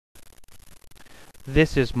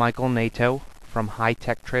This is Michael Nato from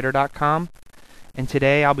HighTechTrader.com, and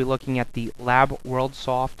today I'll be looking at the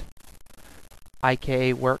LabworldSoft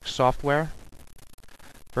IKA Works software,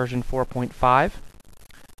 version 4.5.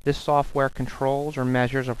 This software controls or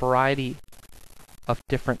measures a variety of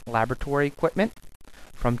different laboratory equipment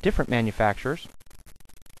from different manufacturers.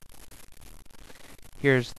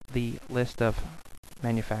 Here's the list of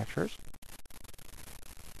manufacturers.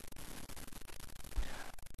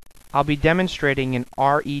 I'll be demonstrating an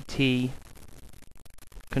RET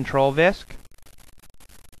Control-Visc,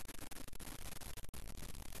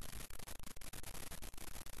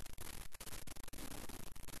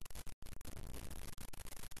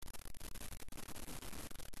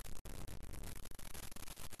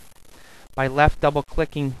 by left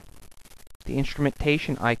double-clicking the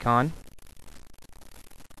instrumentation icon.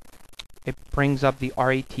 It brings up the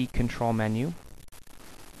RET control menu.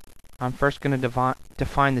 I'm first going to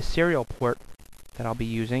define the serial port that I'll be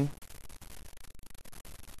using.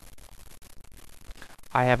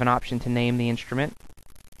 I have an option to name the instrument.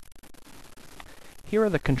 Here are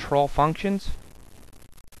the control functions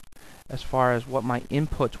as far as what my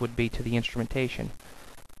inputs would be to the instrumentation.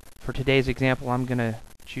 For today's example, I'm going to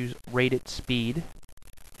choose rated speed.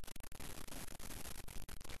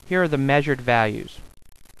 Here are the measured values.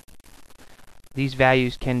 These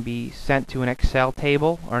values can be sent to an Excel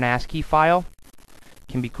table or an ASCII file.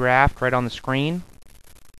 Can be graphed right on the screen.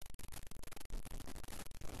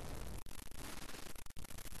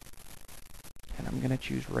 And I'm going to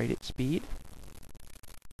choose rated speed.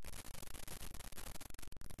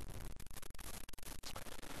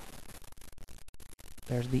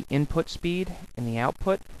 There's the input speed and the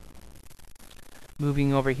output.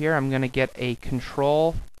 Moving over here, I'm going to get a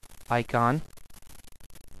control icon.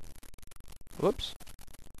 Whoops,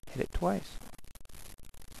 hit it twice.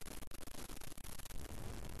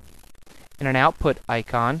 And an output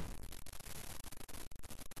icon.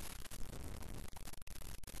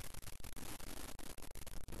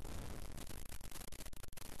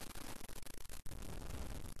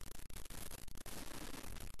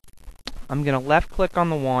 I'm going to left click on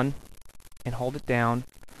the one and hold it down,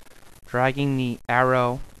 dragging the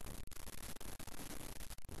arrow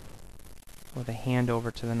or the hand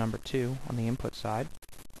over to the number 2 on the input side.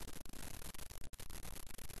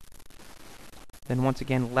 Then once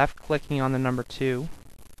again left clicking on the number 2,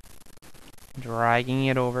 dragging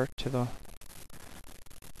it over to the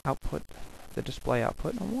output, the display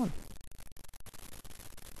output on 1.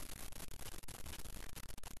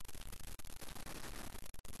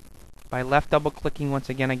 By left double clicking once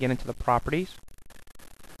again I get into the properties,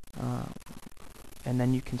 and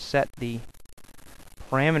then you can set the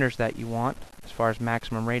parameters that you want as far as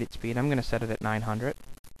maximum rated speed. I'm going to set it at 900.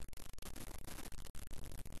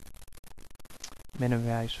 Minimum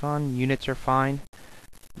value is fine. Units are fine.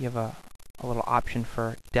 You have a little option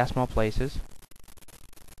for decimal places.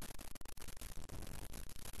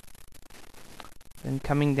 Then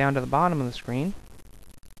coming down to the bottom of the screen,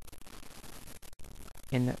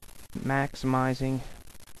 in maximizing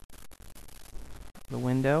the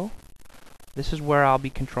window, this is where I'll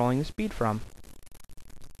be controlling the speed from.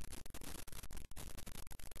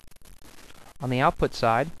 On the output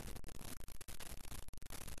side,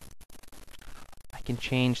 I can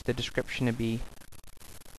change the description to be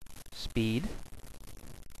speed.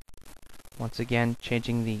 Once again,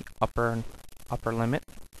 changing the upper limit.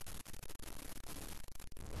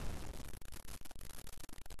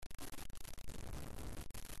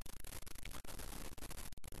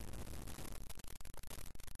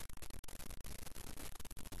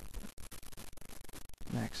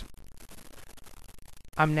 Next.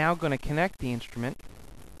 I'm now going to connect the instrument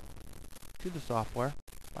to the software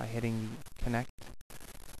by hitting the connect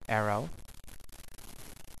arrow.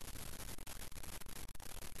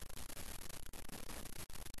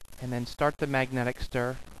 And then start the magnetic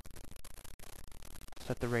stir.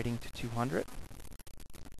 Set the rating to 200.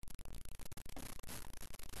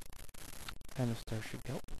 And the stir should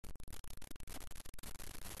go.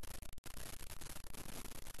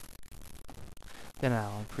 Then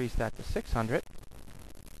I'll increase that to 600.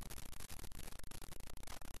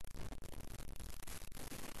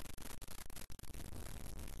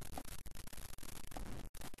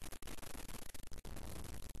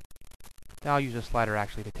 Now I'll use a slider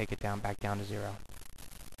actually to take it back down to 0.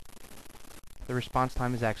 The response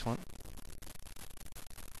time is excellent.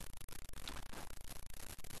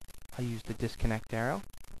 I'll use the disconnect arrow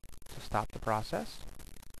to stop the process.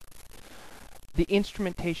 The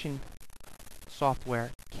instrumentation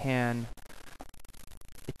software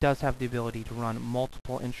does have the ability to run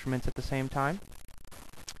multiple instruments at the same time.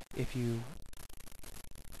 If you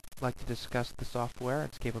like to discuss the software and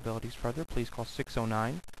its capabilities further, please call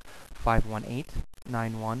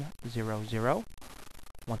 609-518-9100.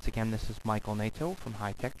 Once again, this is Michael Nato from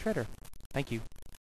High Tech Trader. Thank you.